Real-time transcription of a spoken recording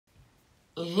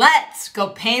Let's go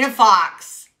paint a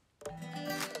fox.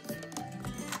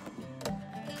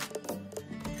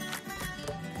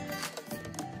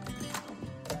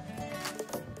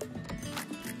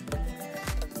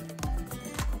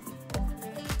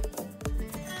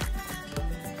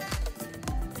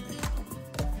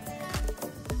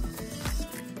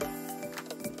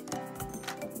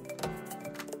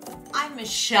 I'm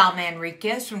Michelle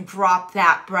Manriquez from Drop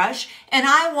That Brush, and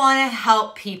I want to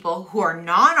help people who are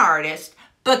non-artists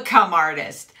become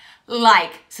artists.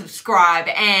 Like, subscribe,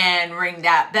 and ring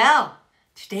that bell.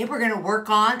 Today we're going to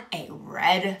work on a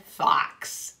red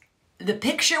fox. The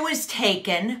picture was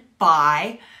taken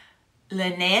by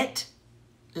Lynett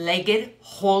Leggott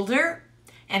Holder,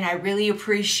 and I really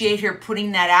appreciate her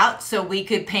putting that out so we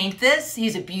could paint this.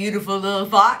 He's a beautiful little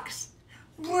fox.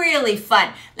 Really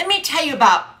fun. Let me tell you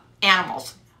about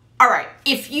animals. All right,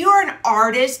 if you're an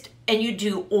artist and you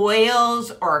do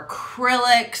oils or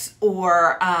acrylics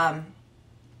or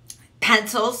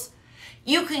pencils,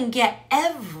 you can get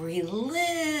every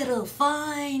little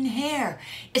fine hair.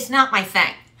 It's not my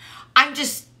thing.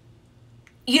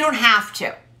 You don't have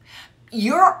to.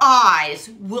 Your eyes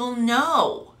will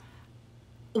know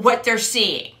what they're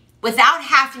seeing without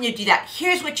having to do that.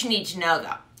 Here's what you need to know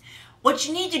though. What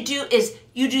you need to do is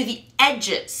you do the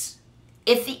edges.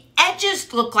 If the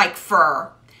edges look like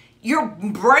fur, your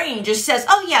brain just says,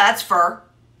 oh yeah, that's fur.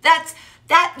 That's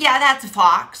a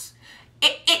fox.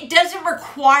 It doesn't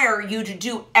require you to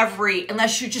do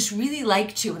unless you just really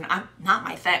like to, and I'm not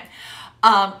my thing.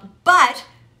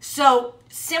 So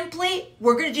simply,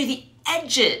 we're gonna do the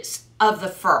edges of the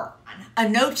fur. A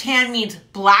no-tan means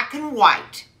black and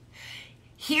white.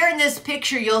 Here in this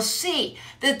picture, you'll see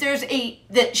that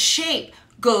that shape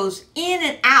goes in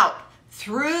and out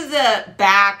through the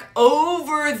back,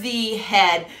 over the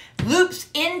head, loops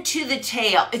into the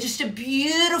tail. It's just a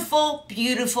beautiful,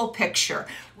 beautiful picture.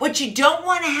 What you don't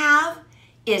want to have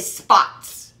is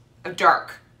spots of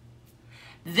dark.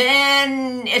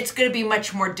 Then it's going to be a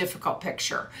much more difficult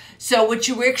picture. So what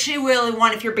you actually really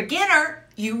want, if you're a beginner,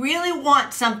 you really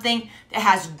want something that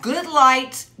has good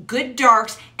lights, good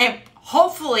darks, and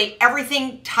hopefully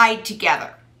everything tied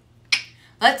together.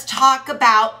 Let's talk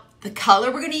about the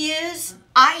color we're going to use.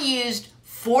 I used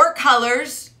 4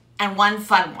 colors and 1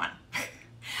 fun one.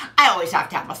 I always have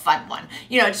to have a fun one,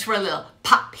 you know, just for a little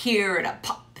pop here and a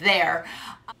pop there.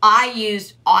 I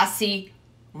used Aussie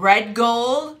Red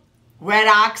Gold, Red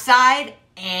Oxide,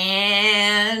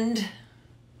 and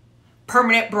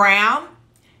Permanent Brown,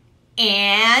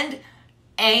 and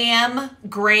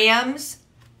grams,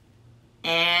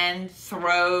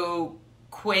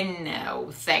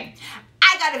 Anthraquinone thing.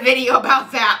 I got a video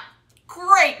about that.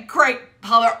 Great, great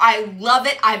color. I love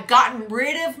it. I've gotten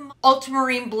rid of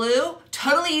ultramarine blue.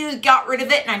 Totally got rid of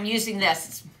it, and I'm using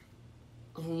this.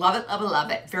 Love it, love it,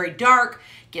 love it. Very dark.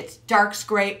 Gets darks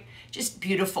great. Just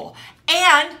beautiful.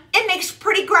 And it makes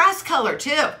pretty grass color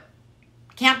too.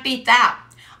 Can't beat that.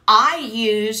 I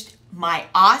used my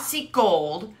Aussie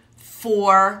Gold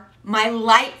for my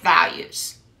light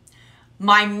values.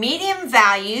 My medium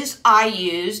values, I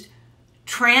used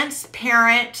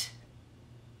transparent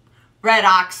Red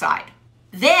Oxide.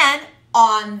 Then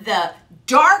on the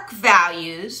dark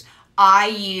values, I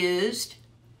used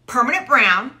Permanent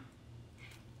Brown.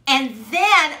 And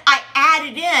then I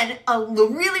added in the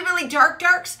really, really dark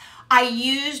darks. I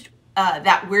used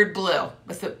that weird blue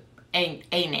with the A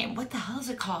name. What the hell is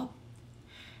it called?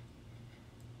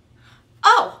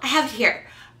 Oh, I have it here.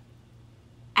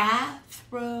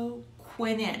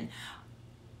 Anthraquinone.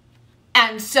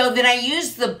 And so then I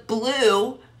used the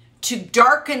blue to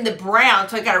darken the brown,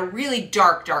 so I got a really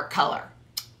dark, dark color.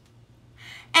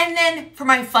 And then for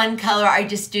my fun color, I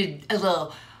just did a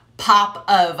little pop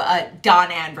of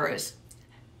Don Andrews.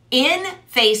 In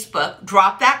Facebook,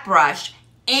 Drop That Brush,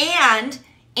 and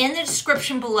in the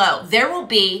description below, there will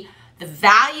be the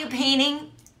value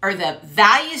painting, or the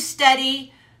value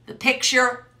study, the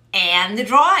picture, and the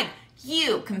drawing.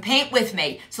 You can paint with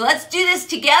me. So let's do this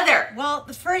together. Well,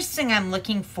 the first thing I'm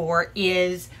looking for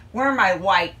is, where are my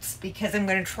whites? Because I'm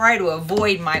going to try to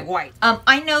avoid my white.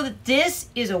 I know that this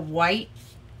is a white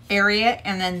area,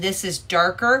 and then this is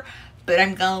darker, but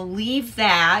I'm going to leave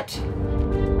that.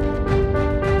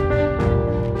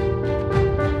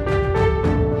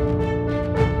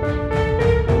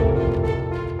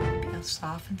 Maybe I'll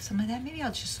soften some of that. Maybe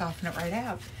I'll just soften it right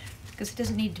out, because it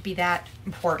doesn't need to be that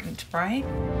important, right?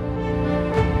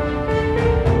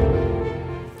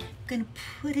 I'm going to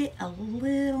put it a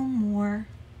little more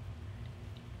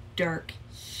dark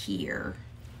here.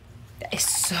 That is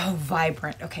so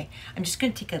vibrant. Okay, I'm just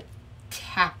going to take a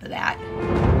tap of that.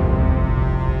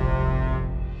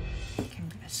 Okay, I'm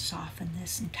going to soften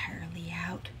this entirely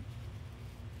out.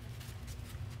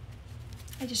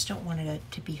 I just don't want it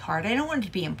to be hard. I don't want it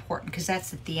to be important because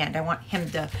that's at the end. I want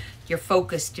your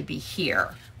focus to be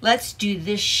here. Let's do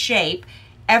this shape.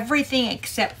 Everything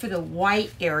except for the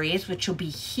white areas, which will be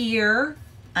here,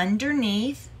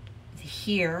 underneath,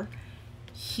 here,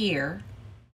 here.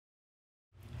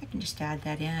 I can just add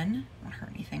that in. Won't hurt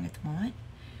anything at the moment.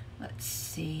 Let's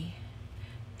see.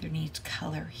 There needs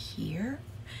color here.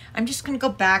 I'm just going to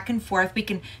go back and forth. We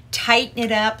can tighten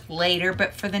it up later,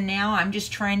 but for the now, I'm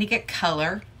just trying to get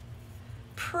color.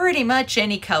 Pretty much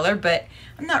any color, but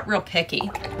I'm not real picky.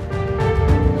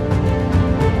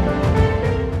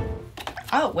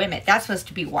 Oh, wait a minute. That's supposed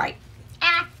to be white.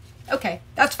 Ah, okay.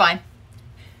 That's fine.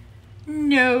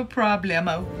 No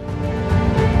problemo.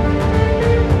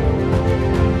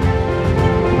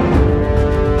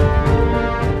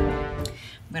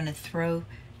 I'm going to throw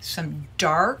some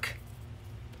dark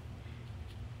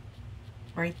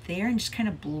right there and just kind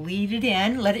of bleed it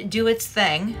in. Let it do its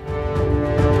thing.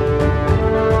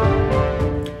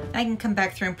 I can come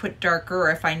back through and put darker,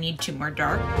 or if I need to, more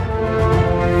dark.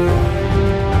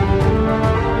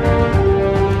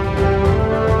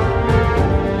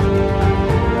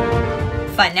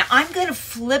 Fun. Now I'm going to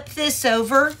flip this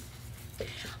over.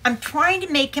 I'm trying to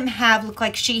make him look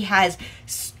like she has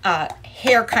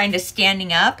hair kind of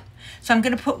standing up. So I'm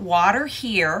going to put water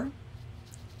here.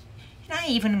 And I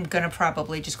even am going to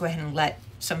probably just go ahead and let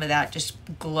some of that just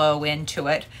glow into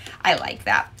it. I like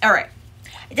that. All right.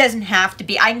 It doesn't have to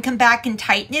be. I can come back and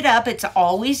tighten it up. It's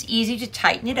always easy to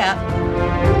tighten it up.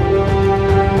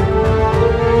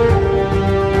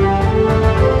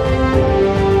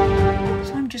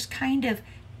 So I'm just kind of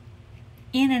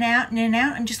in and out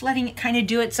and just letting it kind of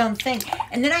do its own thing.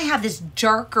 And then I have this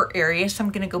darker area, so I'm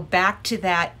going to go back to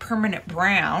that permanent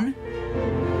brown.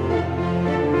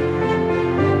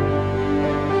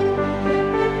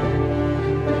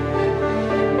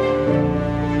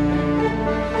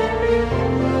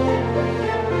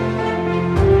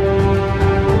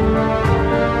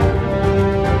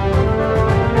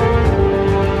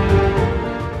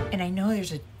 And I know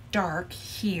there's a dark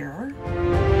here.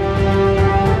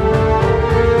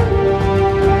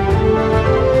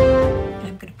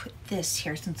 This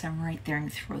here, since I'm right there,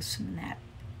 and throw some of that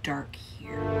dark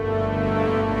here.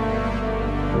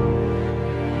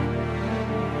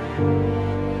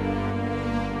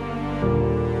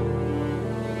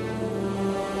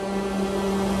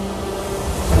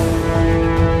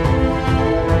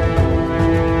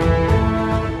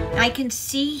 I can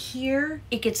see here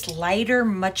it gets lighter,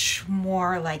 much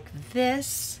more like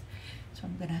this. So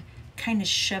I'm gonna kind of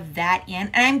shove that in,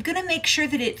 and I'm going to make sure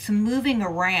that it's moving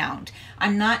around.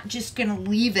 I'm not just going to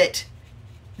leave it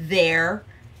there,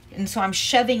 and so I'm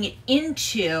shoving it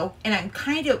into, and I'm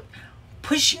kind of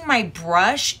pushing my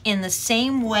brush in the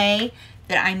same way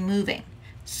that I'm moving,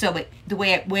 so the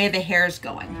way the hair is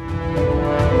going.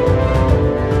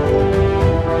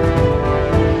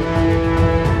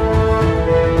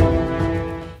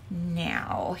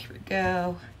 Now here we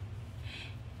go.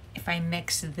 If I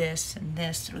mix this and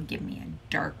this, it'll give me a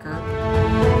darker.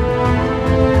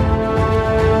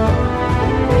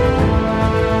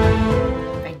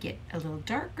 If I get a little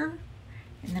darker,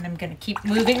 and then I'm going to keep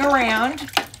moving around.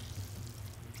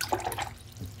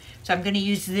 So I'm going to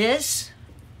use this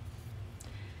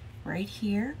right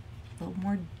here, a little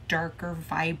more darker,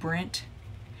 vibrant.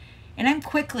 And I'm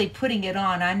quickly putting it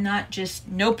on. I'm not just,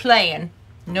 no playing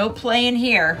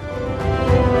here.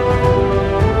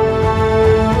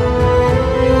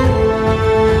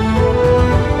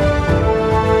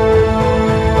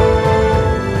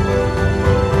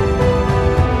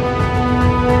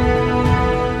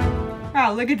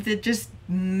 Look at it just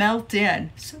melt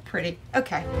in. So pretty.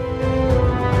 Okay.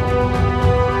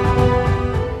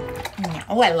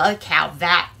 Oh, I like how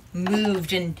that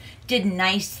moved and did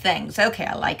nice things. Okay,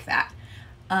 I like that.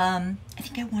 I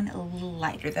think I want it a little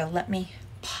lighter though. Let me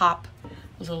pop a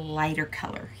little lighter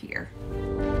color here.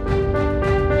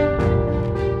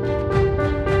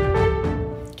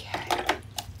 Okay.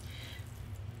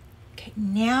 Okay,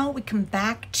 now we come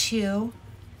back to,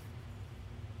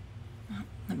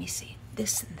 let me see.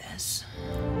 This and this.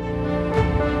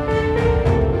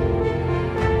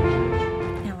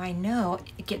 Now I know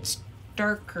it gets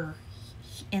darker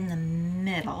in the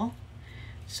middle,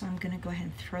 so I'm going to go ahead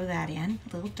and throw that in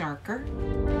a little darker.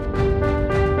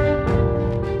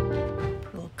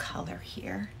 Put a little color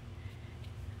here.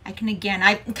 I can, again,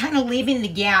 I'm kind of leaving the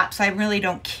gaps. I really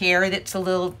don't care that it's a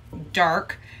little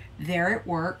dark. There it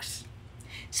works.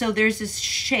 So there's this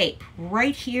shape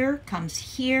right here, comes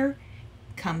here,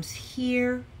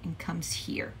 and comes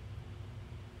here.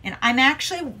 And I'm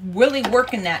actually really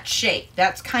working that shape.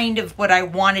 That's kind of what I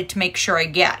wanted to make sure I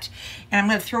get. And I'm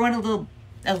going to throw in a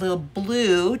little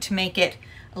blue to make it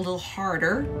a little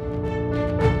harder.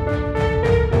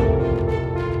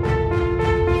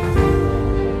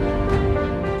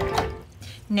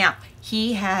 Now,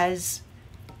 he has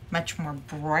much more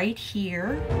bright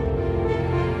here.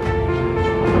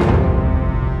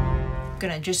 I'm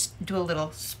gonna just do a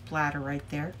little splatter right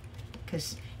there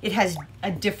because it has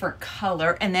a different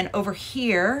color. And then over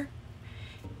here,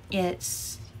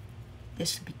 this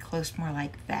would be close more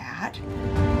like that.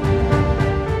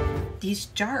 These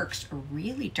darks are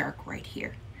really dark right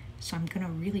here. So I'm gonna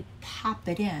really pop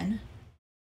it in.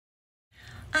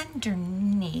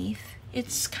 Underneath,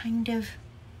 it's kind of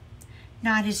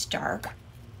not as dark,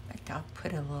 but I'll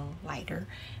put a little lighter.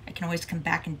 I can always come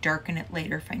back and darken it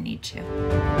later if I need to.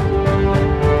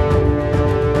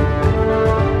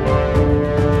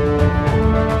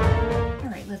 All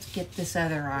right, let's get this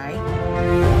other eye.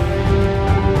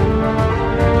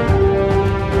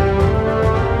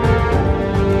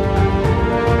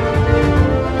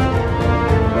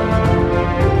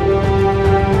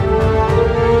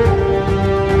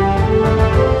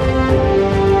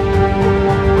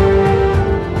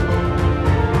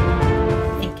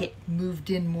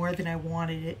 In more than I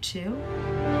wanted it to.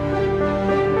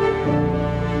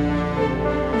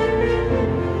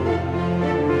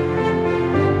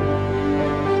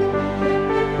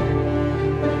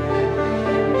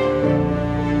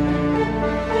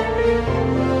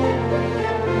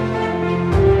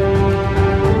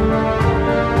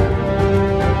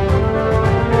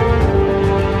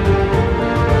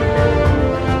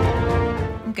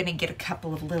 I'm gonna get a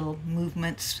couple of little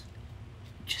movements,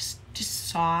 just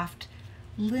soft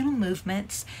little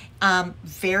movements,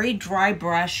 very dry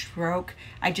brush stroke.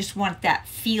 I just want that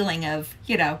feeling of,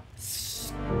 you know.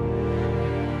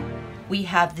 We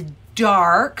have the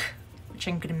dark, which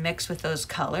I'm going to mix with those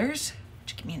colors,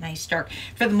 which give me a nice dark.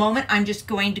 For the moment, I'm just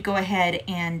going to go ahead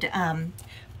and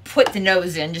put the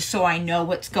nose in just so I know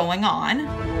what's going on.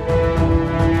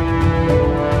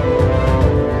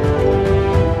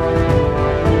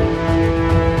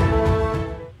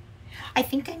 I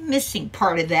think I'm missing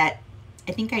part of that.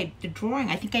 I think I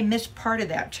missed part of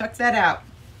that. Check that out.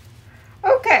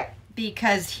 Okay,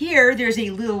 because here there's a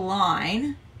little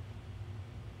line.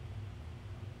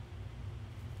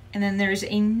 And then there's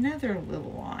another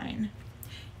little line.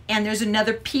 And there's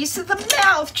another piece of the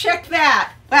mouth. Check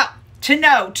that. Well, to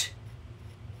note.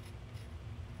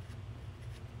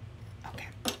 Okay,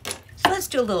 so let's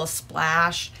do a little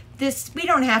splash. We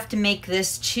don't have to make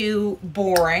this too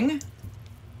boring.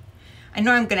 I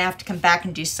know I'm gonna have to come back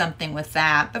and do something with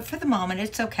that, but for the moment,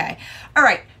 it's okay. All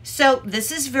right, so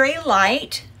this is very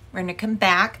light. We're gonna come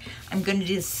back. I'm gonna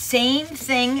do the same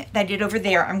thing that I did over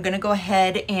there. I'm gonna go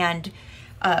ahead and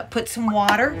put some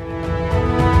water.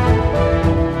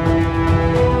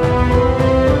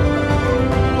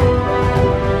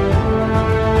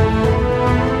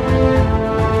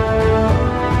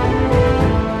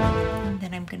 And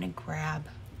then I'm gonna grab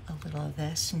a little of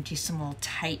this and do some little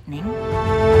tightening.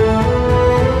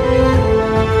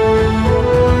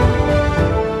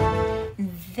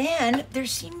 Then there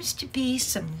seems to be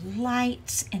some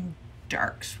lights and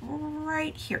darks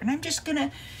right here. And I'm just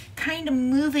gonna kind of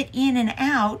move it in and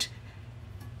out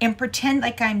and pretend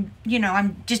like I'm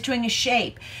just doing a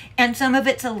shape. And some of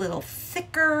it's a little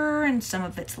thicker and some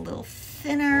of it's a little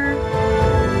thinner.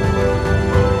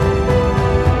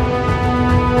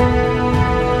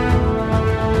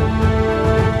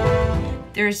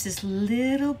 There's this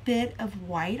little bit of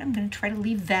white. I'm going to try to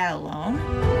leave that alone.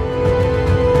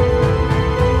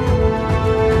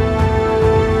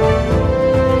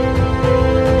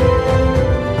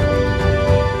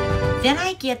 Then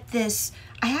I get this,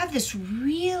 I have this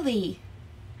really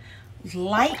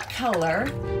light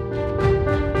color.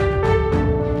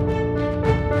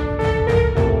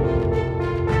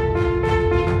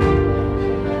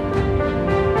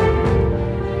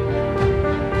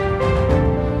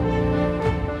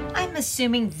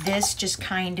 Assuming this just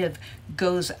kind of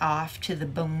goes off to the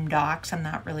boondocks. I'm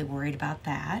not really worried about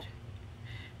that.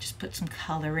 Just put some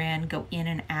color in, go in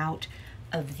and out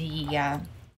of the...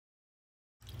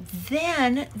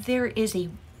 Then there is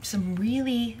some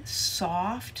really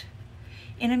soft,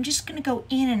 and I'm just gonna go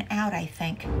in and out, I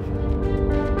think.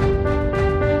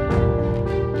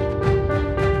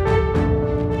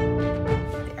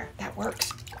 There, that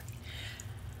works.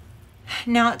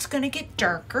 Now it's gonna get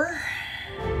darker.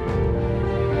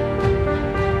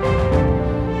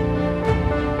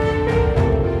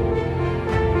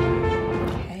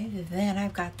 Then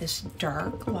I've got this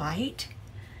dark light,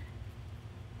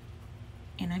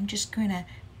 and I'm just going to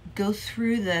go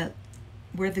through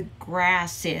where the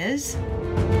grass is.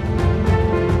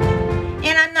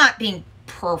 And I'm not being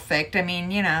perfect. I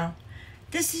mean, you know,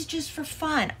 this is just for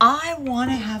fun. I want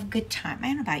to have a good time. I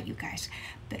don't know about you guys,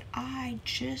 but I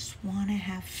just want to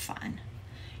have fun.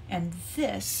 And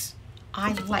this,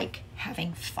 I like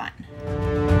having fun.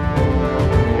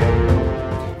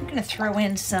 I'm going to throw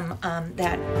in some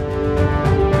that.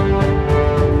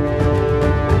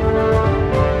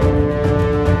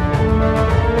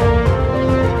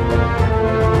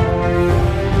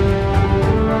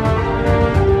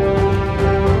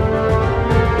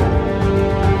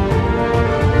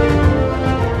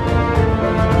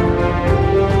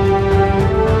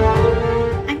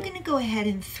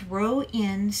 And throw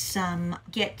in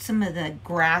get some of the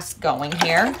grass going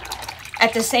here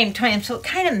at the same time so it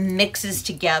kind of mixes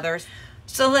together.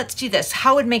 So let's do this.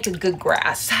 How would make a good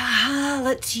grass?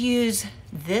 Let's use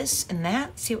this and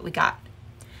that. See what we got.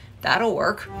 That'll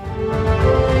work.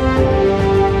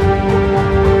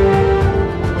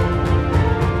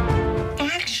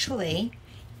 Actually,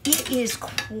 it is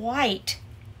quite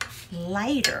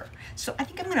lighter. So I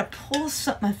think I'm going to pull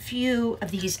a few of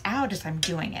these out as I'm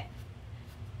doing it,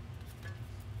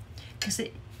 because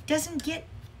it doesn't get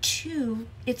too,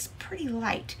 it's pretty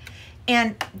light.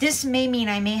 And this may mean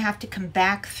I may have to come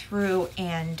back through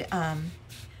and I'm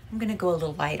gonna go a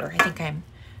little lighter. I think I'm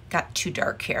got too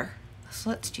dark here.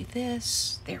 So let's do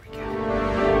this, there we go.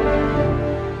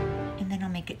 And then I'll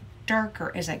make it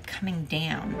darker as I'm coming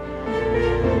down.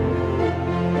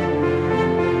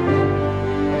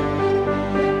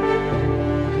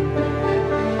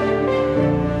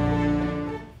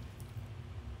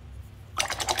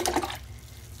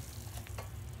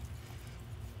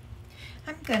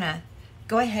 Gonna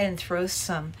go ahead and throw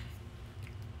some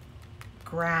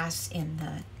grass in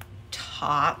the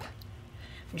top.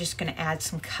 I'm just gonna add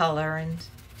some color and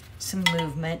some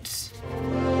movements.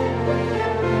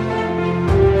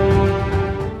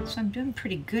 So I'm doing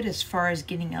pretty good as far as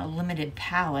getting a limited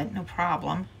palette, no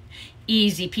problem.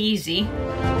 Easy peasy.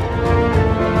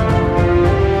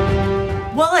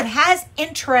 Well, it has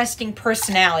interesting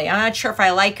personality. I'm not sure if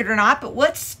I like it or not, but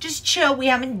let's just chill. We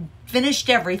haven't finished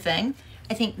everything.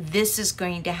 I think this is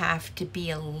going to have to be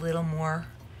a little more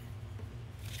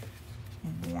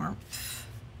warmth.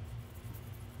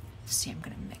 Let's see, I'm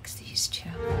going to mix these two.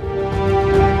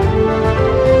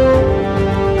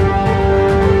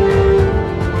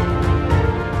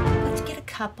 Let's get a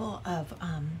couple of,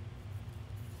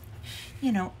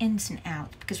 you know, ins and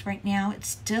outs, because right now it's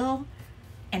still,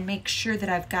 and make sure that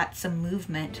I've got some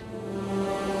movement.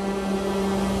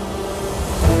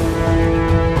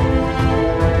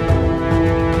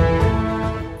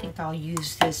 I'll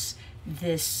use this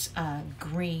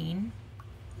green.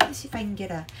 Let's see if I can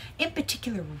get in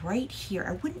particular right here.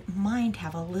 I wouldn't mind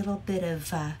have a little bit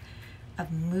of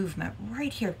movement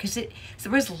right here, because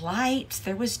there was lights,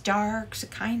 there was darks,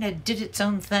 it kind of did its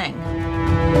own thing.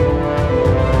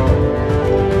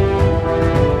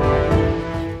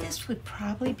 This would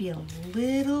probably be a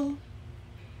little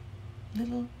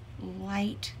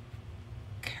light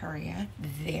area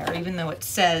there, even though it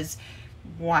says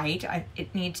white.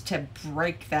 It needs to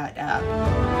break that up.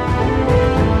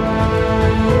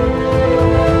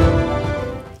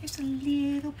 There's a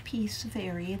little piece of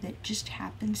area that just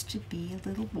happens to be a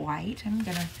little white. I'm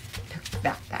gonna pick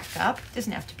that back up. It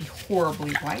doesn't have to be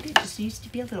horribly white, it just needs to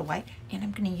be a little white. And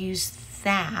I'm gonna use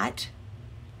that,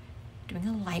 doing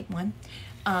a light one,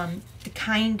 to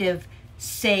kind of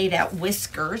say that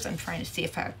whiskers. I'm trying to see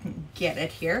if I can get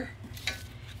it here.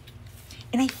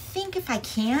 And I think if I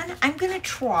can, I'm gonna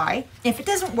try. If it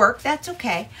doesn't work, that's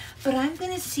okay. But I'm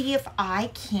gonna see if I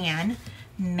can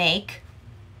make,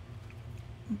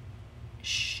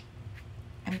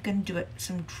 I'm gonna do it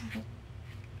some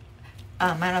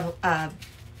amount of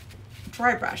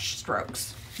dry brush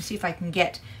strokes. See if I can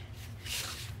get,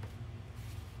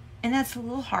 and that's a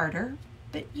little harder,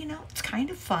 but you know, it's kind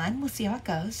of fun. We'll see how it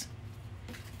goes.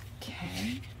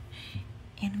 Okay,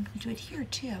 and I'm gonna do it here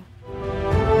too.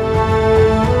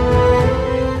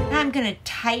 I'm gonna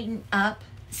tighten up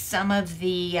some of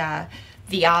the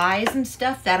eyes and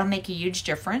stuff. That'll make a huge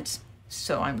difference.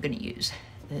 So I'm gonna use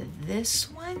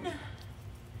this one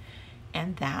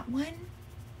and that one.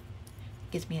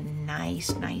 Gives me a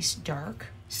nice dark.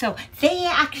 So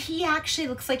he actually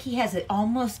looks like he has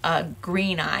almost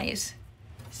green eyes.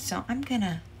 So I'm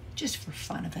gonna, just for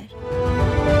fun of it.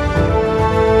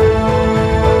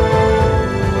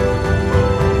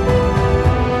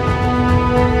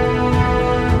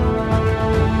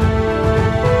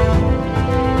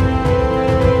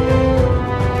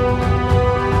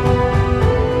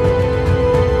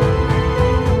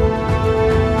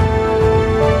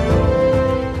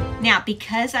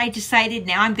 because I decided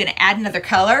now I'm gonna add another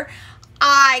color,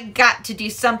 I got to do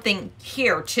something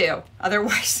here too.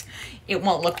 Otherwise, it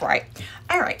won't look right.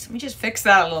 All right, so let me just fix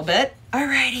that a little bit.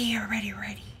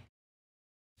 Alrighty.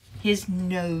 His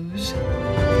nose.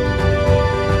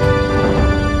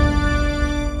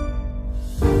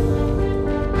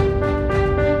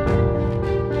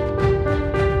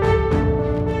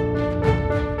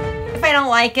 If I don't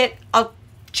like it, I'll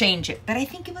change it, but I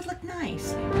think it would look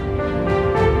nice.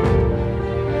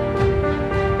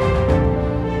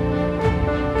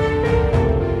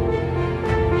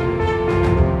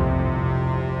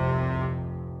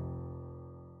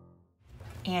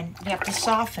 And you have to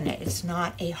soften it. It's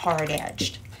not a hard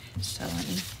edged. So let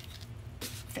me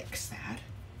fix that.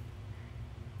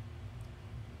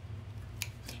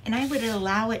 And I would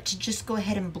allow it to just go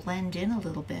ahead and blend in a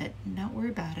little bit and not worry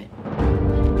about it.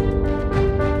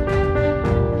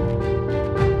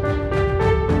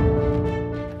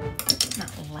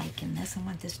 Not liking this. I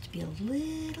want this to be a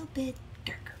little bit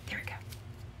darker. There we go.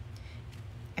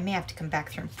 I may have to come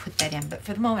back through and put that in, but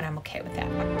for the moment I'm okay with that.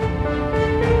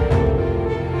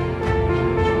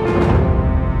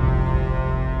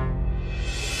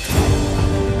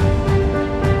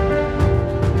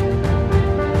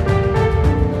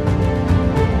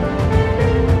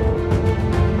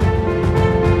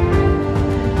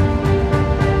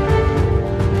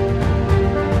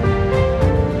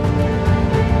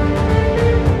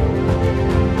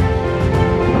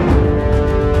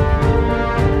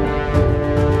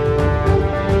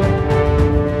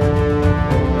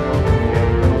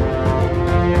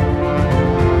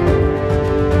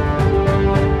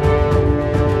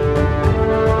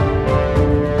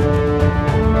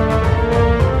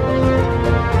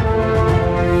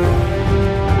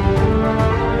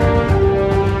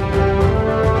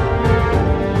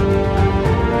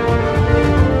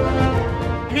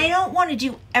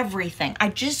 Everything. I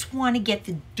just want to get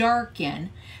the dark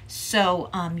in so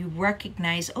you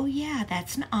recognize, oh yeah,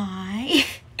 that's an eye.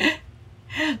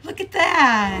 Look at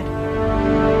that.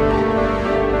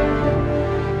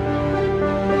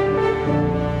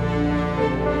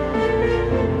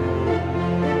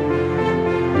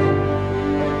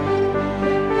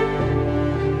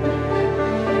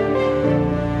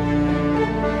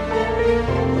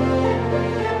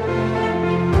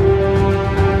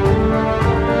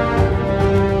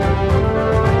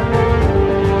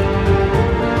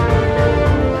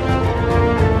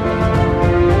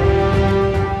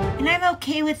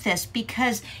 With this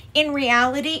because in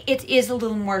reality it is a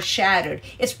little more shadowed.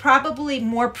 It's probably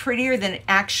more prettier than it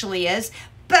actually is,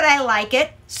 but I like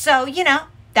it, so you know,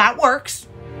 that works.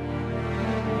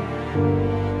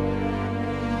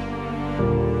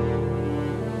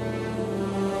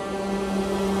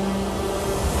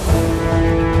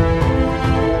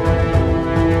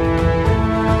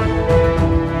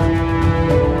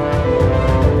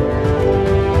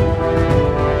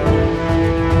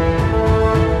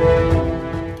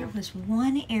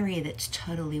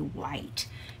 Totally white.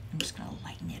 I'm just going to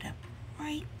lighten it up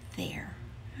right there.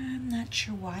 I'm not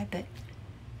sure why, but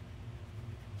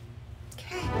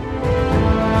okay.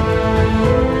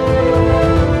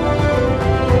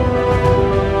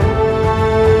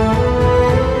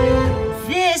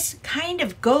 This kind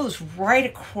of goes right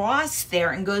across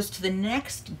there and goes to the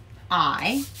next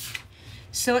eye.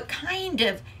 So it kind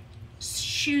of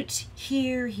shoots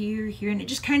here, here, here, and it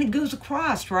just kind of goes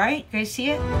across, right? You guys see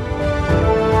it?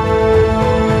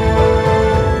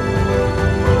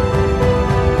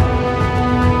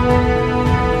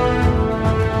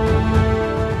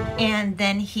 And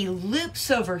then he loops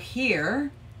over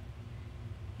here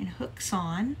and hooks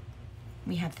on.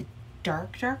 We have the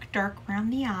dark, dark, dark around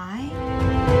the eye.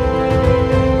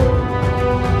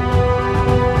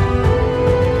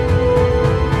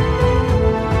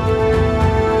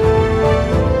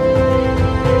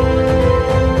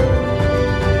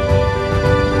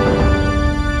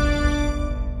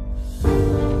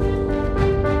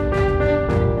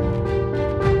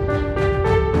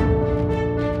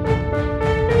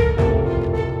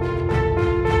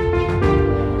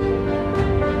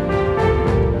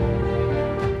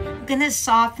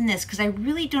 Soften this because I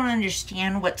really don't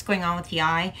understand what's going on with the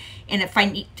eye, and if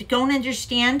I don't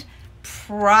understand,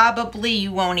 probably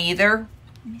you won't either.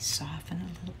 Let me soften a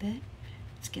little bit.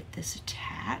 Let's get this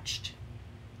attached.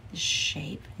 This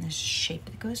shape, and this shape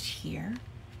that goes here,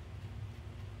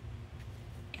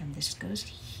 and this goes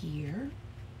here.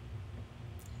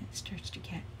 It starts to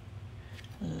get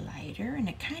lighter, and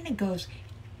it kind of goes,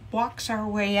 walks our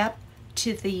way up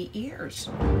to the ears.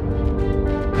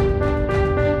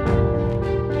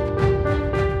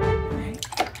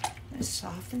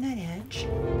 Soften that edge.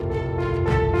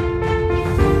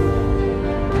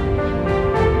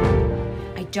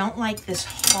 don't like this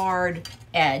hard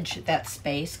edge, that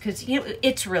space, because you know,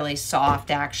 it's really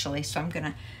soft actually. So I'm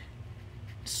gonna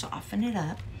soften it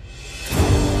up.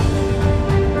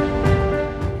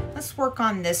 Let's work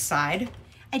on this side.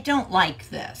 I don't like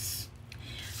this.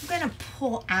 I'm gonna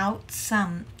pull out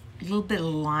a little bit of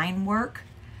line work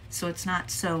so it's not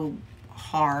so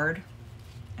hard.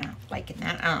 I don't like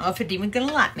that. I don't know if it's even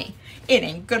gonna let me. It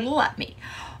ain't gonna let me.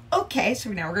 Okay, so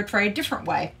now we're gonna try a different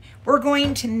way. We're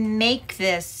going to make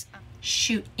this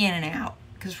shoot in and out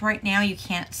because right now you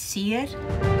can't see it.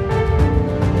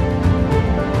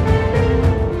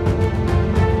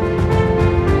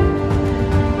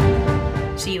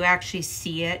 So you actually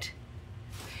see it.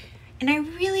 And I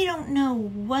really don't know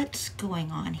what's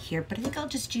going on here, but I think I'll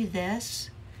just do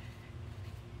this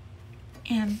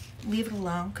and leave it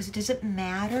alone because it doesn't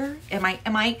matter. Am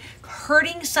I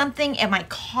hurting something? Am I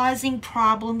causing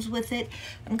problems with it?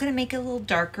 I'm gonna make it a little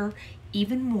darker,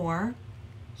 even more,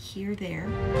 here, there.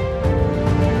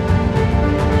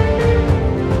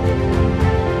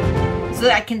 So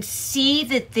that I can see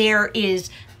that there is,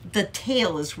 the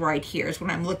tail is right here is what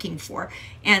I'm looking for.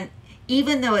 And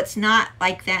even though it's not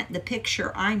like that in the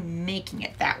picture, I'm making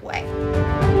it that way.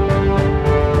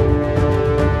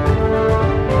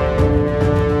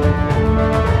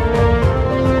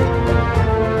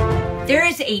 There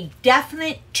is a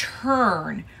definite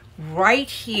turn right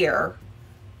here.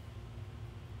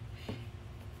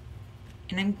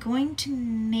 And I'm going to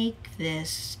make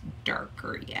this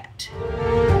darker yet.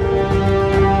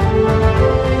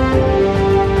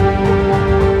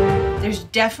 There's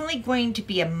definitely going to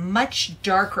be a much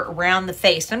darker around the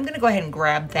face. I'm going to go ahead and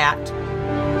grab that.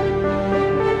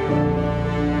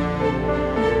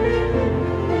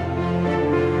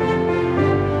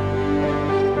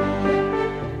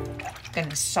 I'm going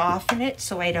to soften it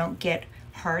so I don't get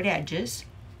hard edges.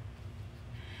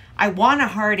 I want a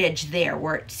hard edge there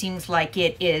where it seems like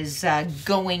it is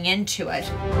going into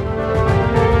it.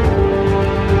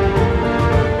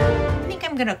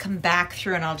 I'm gonna come back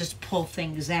through and I'll just pull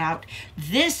things out.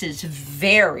 This is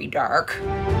very dark.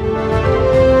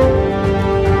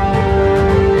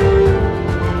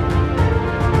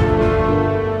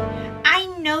 I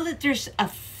know that there's a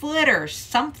foot or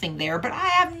something there, but I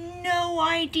have no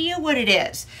idea what it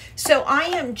is. So I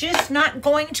am just not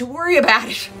going to worry about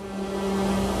it.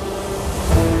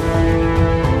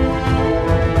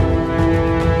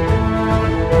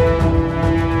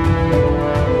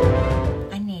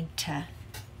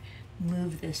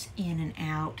 Move this in and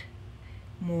out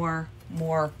more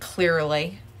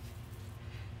clearly,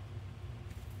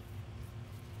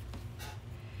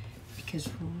 because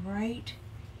right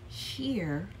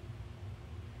here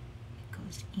it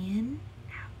goes in,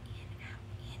 out, in, out,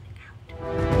 in,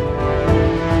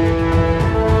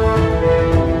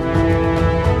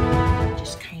 out.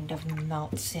 Just kind of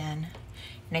melts in. And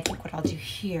I think what I'll do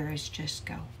here is just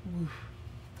go woof,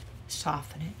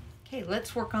 soften it. Okay,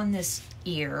 let's work on this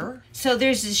ear. So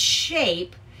there's this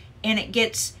shape and it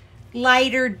gets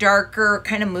lighter, darker,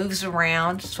 kind of moves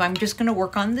around. So I'm just gonna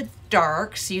work on the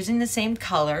darks using the same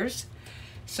colors.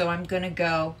 So I'm gonna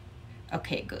go,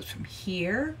 okay, it goes from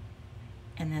here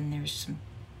and then there's some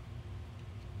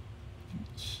in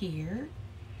here.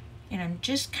 And I'm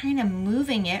just kind of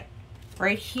moving it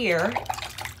right here.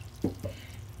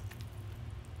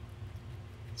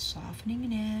 Softening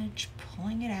an edge,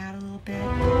 pulling it out a little bit.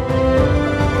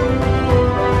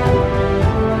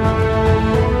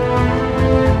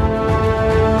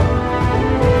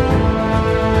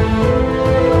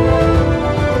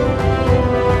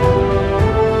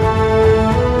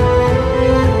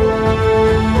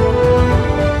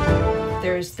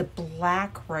 There's the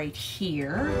black right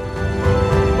here.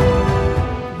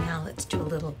 Now let's do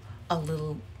a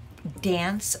little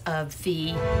dance of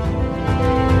the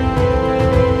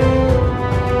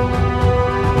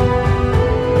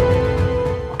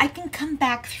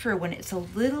back through when it's a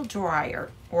little drier,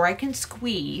 or I can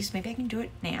squeeze, maybe I can do it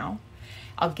now.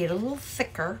 I'll get a little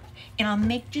thicker and I'll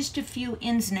make just a few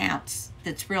ins and outs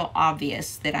that's real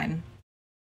obvious that I'm.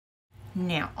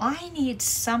 Now I need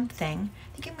something,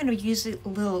 I think I'm going to use a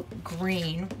little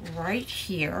green right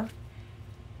here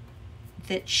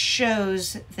that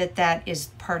shows that that is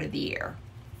part of the ear.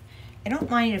 I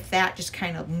don't mind if that just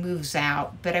kind of moves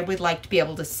out, but I would like to be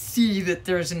able to see that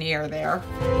there's an ear there.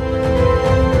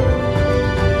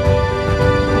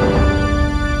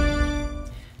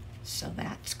 So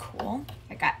that's cool.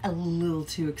 I got a little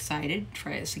too excited.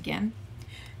 Try this again.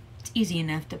 It's easy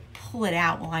enough to pull it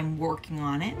out while I'm working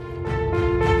on it.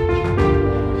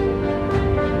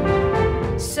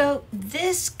 So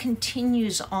this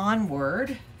continues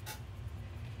onward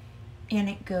and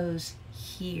it goes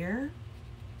here,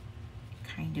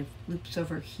 kind of loops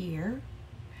over here.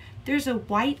 There's a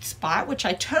white spot, which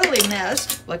I totally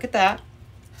missed. Look at that.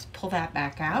 Let's pull that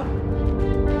back out.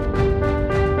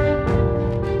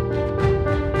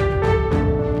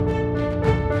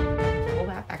 Pull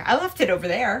that back. I left it over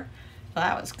there. Well,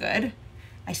 that was good.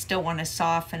 I still want to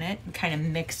soften it and kind of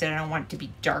mix it. I don't want it to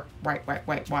be dark, white, white,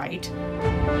 white, white.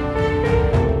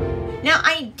 Now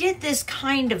I did this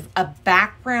kind of a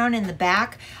background in the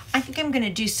back. I think I'm going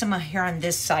to do some here on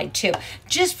this side too,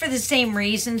 just for the same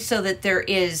reason, so that there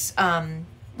is,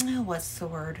 what's the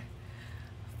word?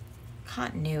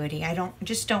 Continuity.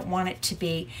 Just don't want it to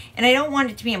be, and I don't want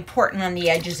it to be important on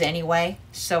the edges anyway,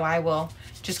 so I will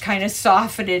just kind of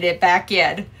soften it back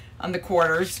in on the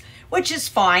corners, which is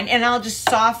fine, and I'll just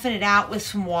soften it out with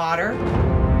some water.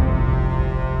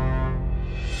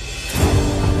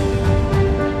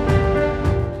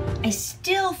 I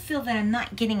still feel that I'm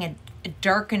not getting a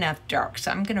dark enough dark,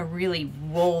 so I'm gonna really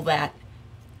roll that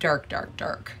dark, dark,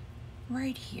 dark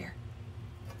right here.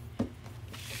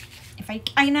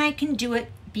 And I can do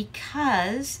it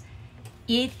because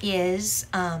it is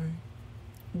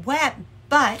wet,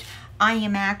 but I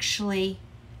am actually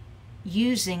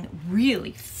using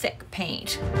really thick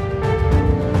paint.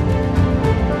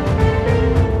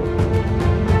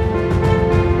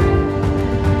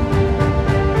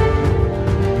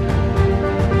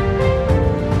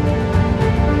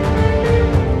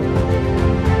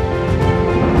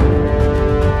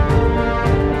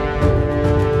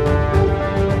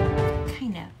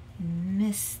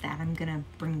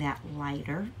 Bring that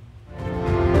lighter.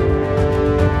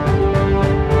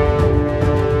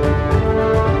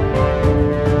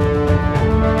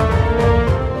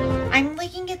 I'm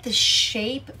looking at the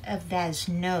shape of his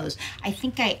nose. I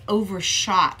think I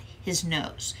overshot his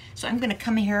nose. So I'm going to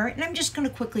come here and I'm just going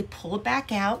to quickly pull it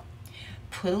back out,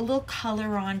 put a little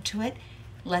color onto it,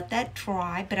 let that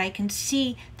dry, but I can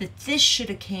see that this should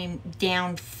have came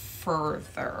down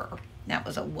further. That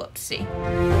was a whoopsie.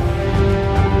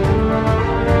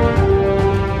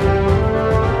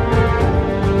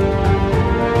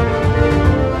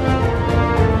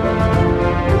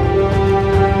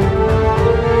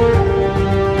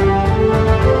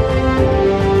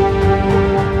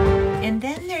 And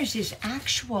then there's this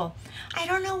actual, I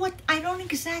don't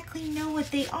exactly know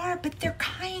what they are, but they're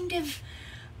kind of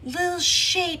little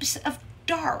shapes of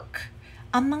dark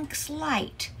amongst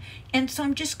light. And so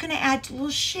I'm just going to add little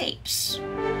shapes.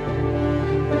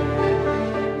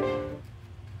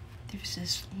 There's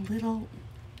this little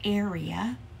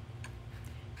area,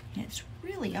 and it's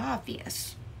really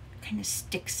obvious. It kind of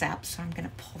sticks up, so I'm going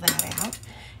to pull that out,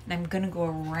 and I'm going to go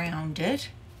around it.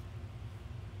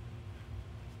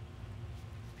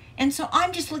 And so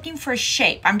I'm just looking for a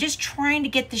shape. I'm just trying to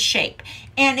get the shape.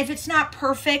 And if it's not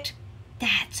perfect,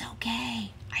 that's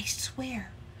okay. I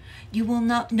swear. You will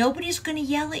not, nobody's going to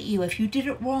yell at you if you did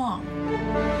it wrong.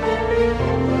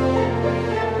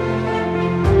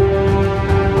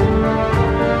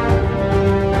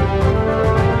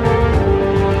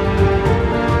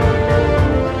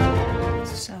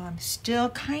 So I'm still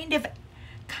kind of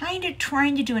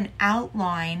trying to do an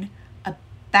outline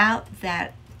about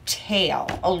that tail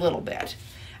a little bit.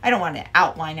 I don't want to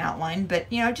outline,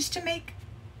 but you know, just to make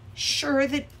sure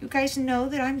that you guys know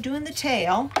that I'm doing the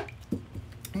tail.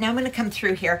 Now I'm going to come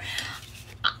through here.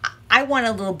 I want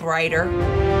a little brighter.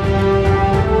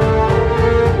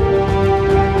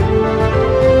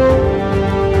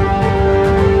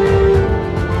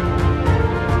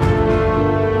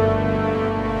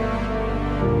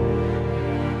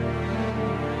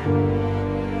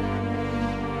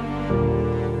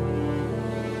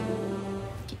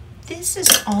 This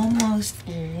is almost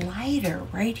lighter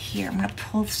right here. I'm going to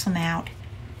pull some out.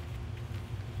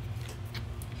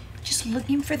 Just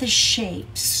looking for the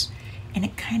shapes, and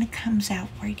it kind of comes out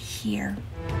right here.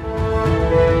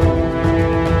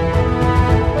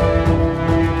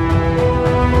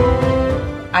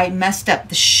 I messed up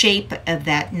the shape of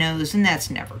that nose, and that's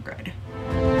never good.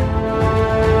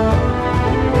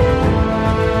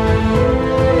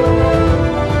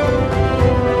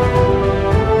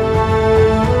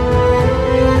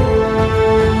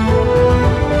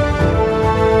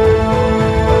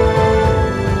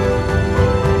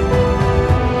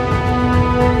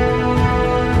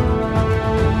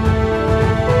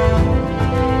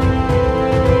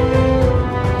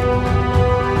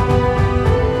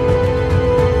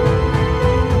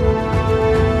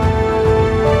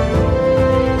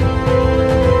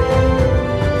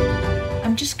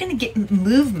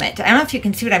 movement. I don't know if you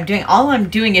can see what I'm doing. All I'm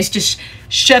doing is just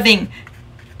shoving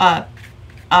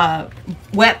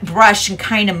wet brush and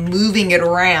kind of moving it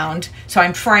around. So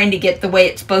I'm trying to get the way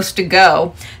it's supposed to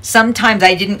go. Sometimes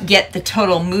I didn't get the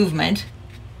total movement.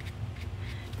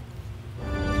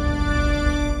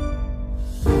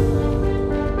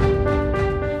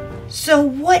 So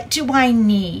what do I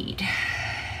need?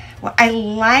 Well, I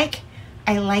like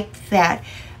that.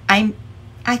 I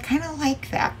kind of like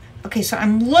that. Okay, so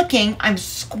I'm looking, I'm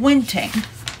squinting.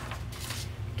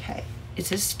 Okay, is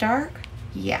this dark?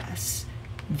 Yes.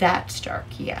 That's dark,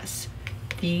 yes.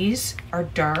 These are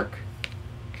dark.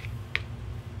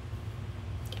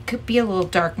 It could be a little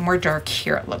dark, more dark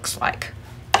here, it looks like.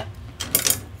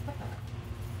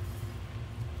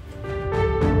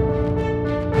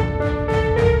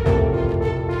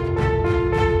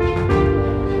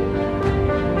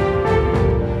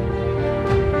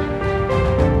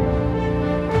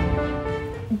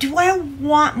 Do I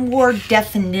want more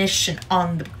definition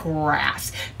on the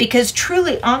grass? Because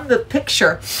truly on the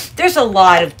picture, there's a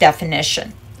lot of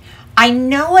definition. I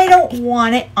know I don't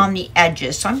want it on the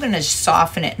edges, so I'm going to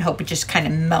soften it and hope it just kind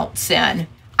of melts in.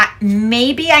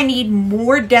 Maybe I need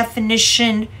more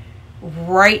definition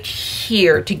right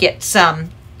here to get some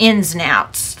ins and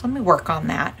outs. Let me work on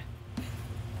that.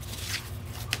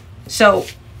 So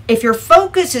if your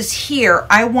focus is here,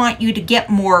 I want you to get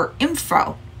more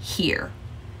info here.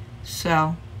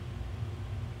 So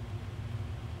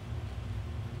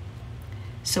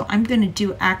I'm going to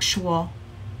do a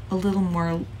little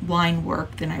more line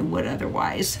work than I would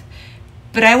otherwise.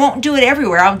 But I won't do it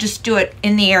everywhere. I'll just do it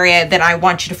in the area that I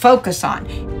want you to focus on.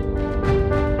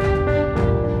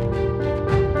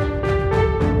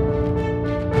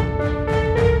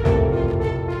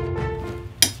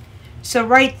 So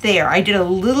right there, I did a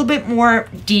little bit more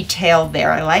detail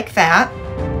there. I like that.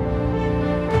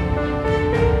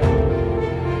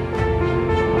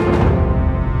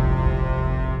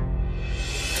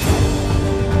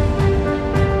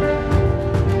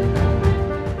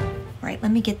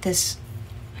 Let me get this.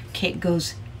 Okay, it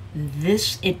goes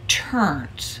this, it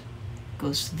turns.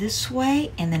 Goes this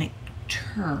way and then it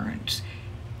turns.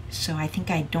 So I think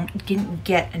I didn't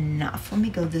get enough. Let me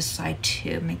go this side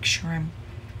too, make sure I'm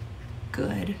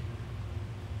good.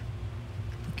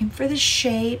 Looking for the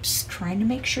shapes, trying to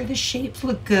make sure the shapes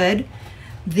look good.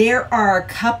 There are a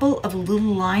couple of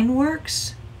little line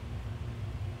works.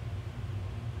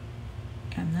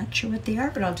 I'm not sure what they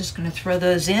are, but I'm just going to throw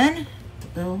those in.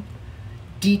 Little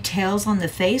details on the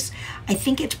face. I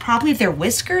think it's probably their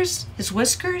whiskers. His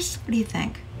whiskers? What do you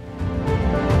think?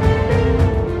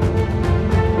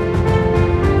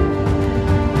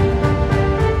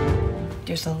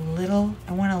 There's a little,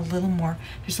 I want a little more,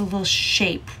 there's a little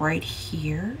shape right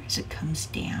here as it comes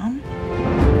down.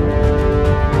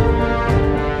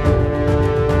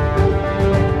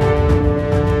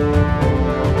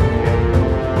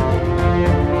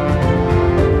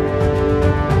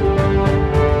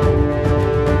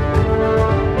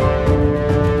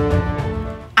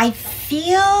 I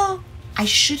feel I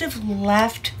should have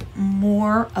left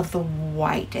more of the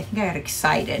white. I think I got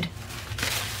excited.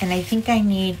 And I think I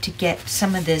need to get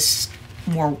some of this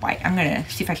more white. I'm gonna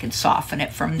see if I can soften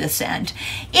it from this end.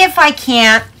 If I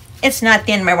can't, it's not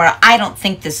the end of my world. I don't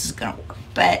think this is gonna work,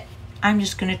 but I'm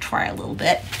just gonna try a little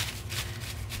bit.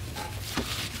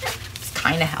 This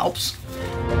kind of helps.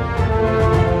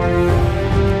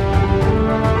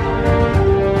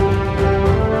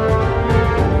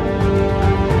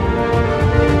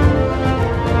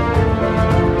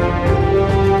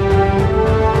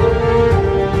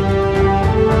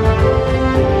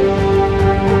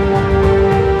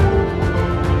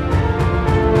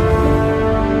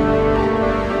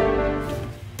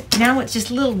 Now it's just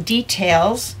little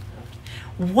details.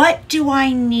 What do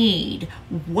I need?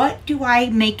 What do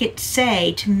I make it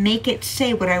say to make it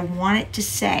say what I want it to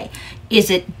say?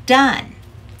 Is it done?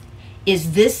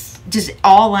 Is this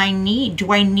all I need?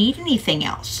 Do I need anything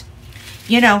else?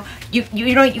 You know, you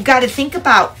got to think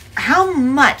about how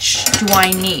much do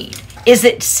I need? Is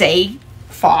it say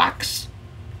fox?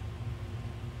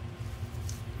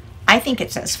 I think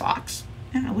it says fox.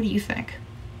 I don't know, what do you think?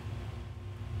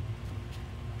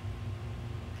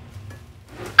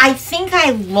 I think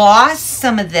I lost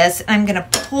some of this. I'm going to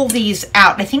pull these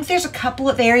out. I think there's a couple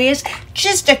of areas,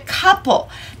 just a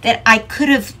couple, that I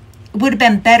would have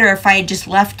been better if I had just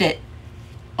left it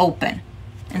open.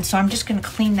 And so I'm just going to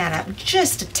clean that up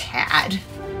just a tad.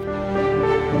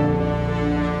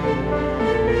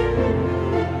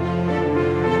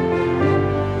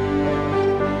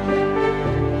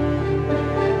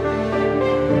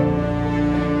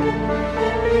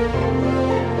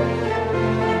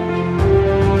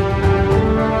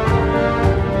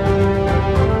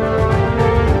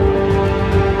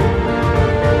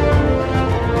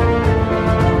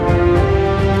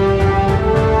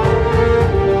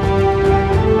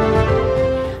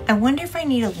 I wonder if I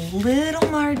need a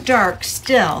little more dark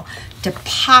still to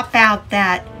pop out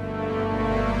that,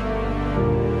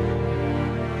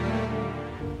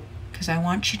 because I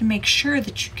want you to make sure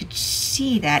that you could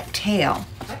see that tail.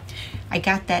 I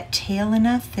got that tail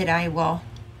enough that I will.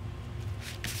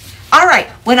 All right,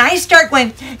 when I start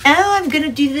going, oh, I'm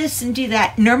gonna do this and do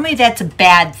that, normally that's a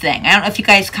bad thing. I don't know if you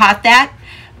guys caught that,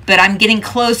 but I'm getting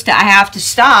close to, I have to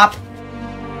stop.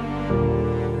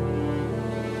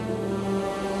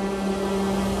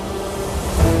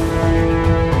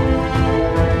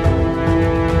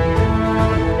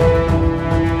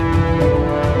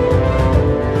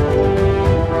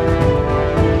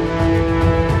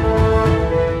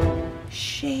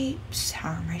 Shapes, how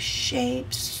are my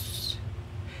shapes?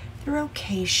 They're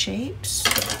okay shapes.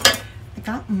 I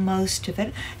got most of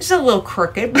it. It's a little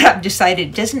crooked, but I've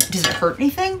decided, does it hurt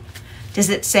anything? Does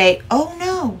it say, oh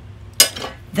no,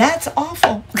 that's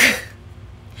awful?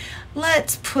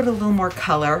 Let's put a little more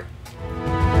color.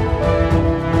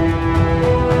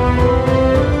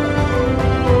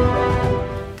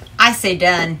 I say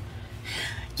done.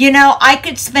 You know, I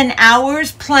could spend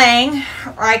hours playing,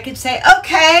 or I could say,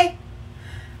 okay,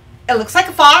 it looks like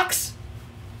a fox.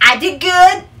 I did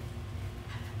good.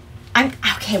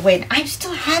 Okay, wait, I'm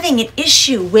still having an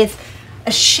issue with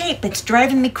a shape. It's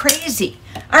driving me crazy.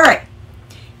 All right,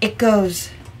 it goes,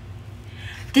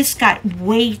 this got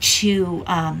way too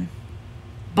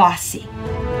bossy.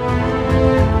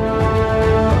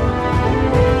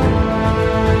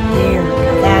 There we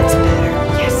go, that's better.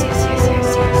 Yes, yes, yes,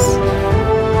 yes, yes.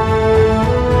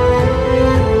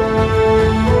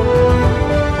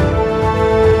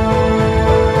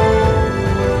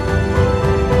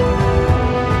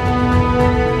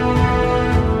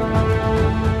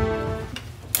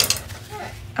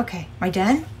 Okay, am I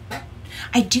done?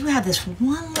 I do have this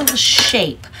one little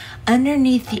shape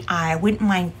underneath the eye. I wouldn't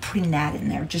mind putting that in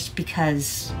there just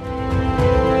because.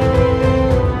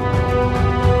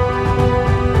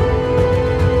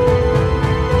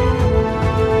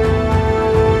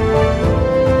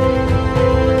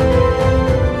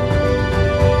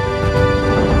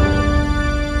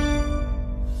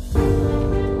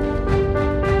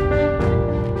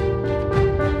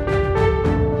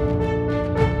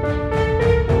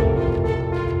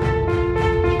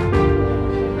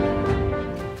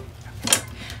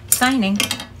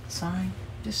 Sign,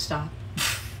 just stop.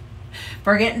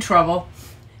 Or get in trouble.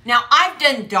 Now, I've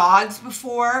done dogs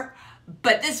before,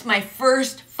 but this is my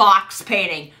first fox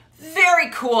painting.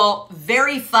 Very cool,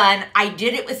 very fun. I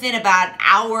did it within about an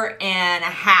hour and a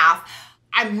half.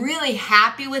 I'm really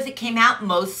happy with it, came out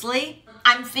mostly.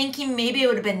 I'm thinking maybe it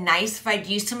would have been nice if I'd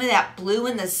used some of that blue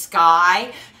in the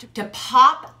sky to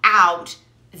pop out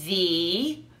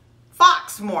the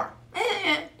fox more.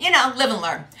 You know, live and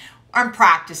learn. I'm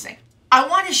practicing. I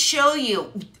want to show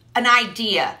you an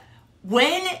idea.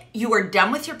 When you are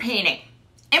done with your painting,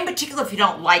 in particular if you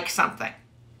don't like something,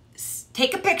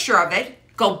 take a picture of it,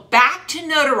 go back to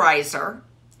Notarizer,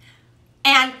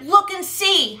 and look and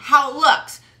see how it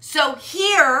looks. So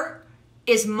here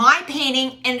is my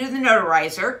painting into the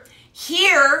Notarizer.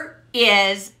 Here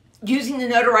is using the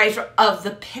Notarizer of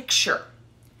the picture.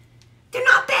 They're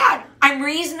not bad. I'm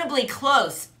reasonably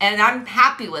close, and I'm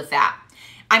happy with that.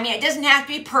 I mean, it doesn't have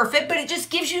to be perfect, but it just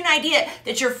gives you an idea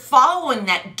that you're following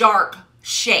that dark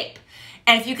shape.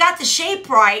 And if you got the shape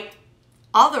right,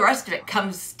 all the rest of it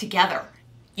comes together.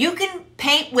 You can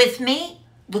paint with me.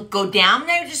 Go down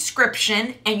their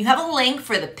description, and you have a link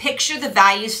for the picture, the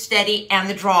value study, and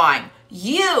the drawing.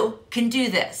 You can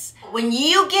do this. When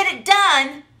you get it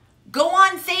done, go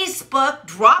on Facebook,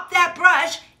 drop that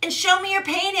brush, and show me your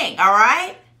painting, all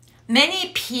right? Many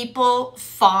people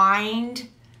find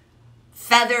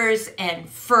feathers and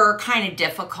fur kind of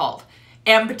difficult,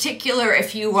 in particular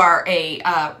if you are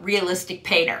a realistic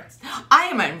painter. I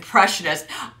am an impressionist.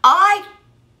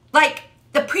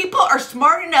 The people are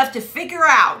smart enough to figure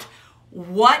out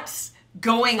what's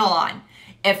going on.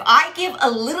 If I give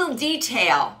a little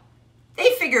detail,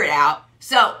 they figure it out.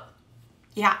 So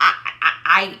yeah,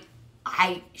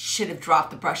 I should have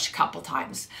dropped the brush a couple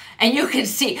times. And you can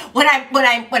see when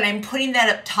I'm putting that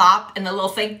up top and the little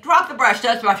thing, drop the brush,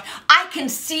 that's the brush. I can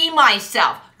see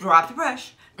myself. Drop the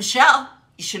brush. Michelle,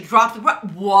 you should drop the brush.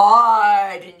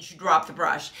 Why didn't you drop the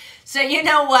brush? So you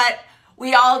know what?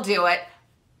 We all do it.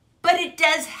 But it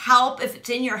does help if it's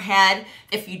in your head.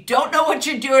 If you don't know what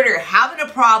you're doing or you're having a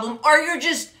problem or you're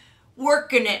just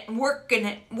working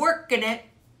it,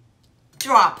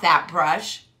 drop that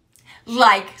brush.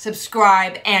 Like,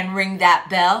 subscribe, and ring that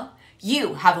bell.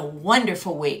 You have a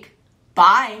wonderful week.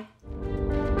 Bye.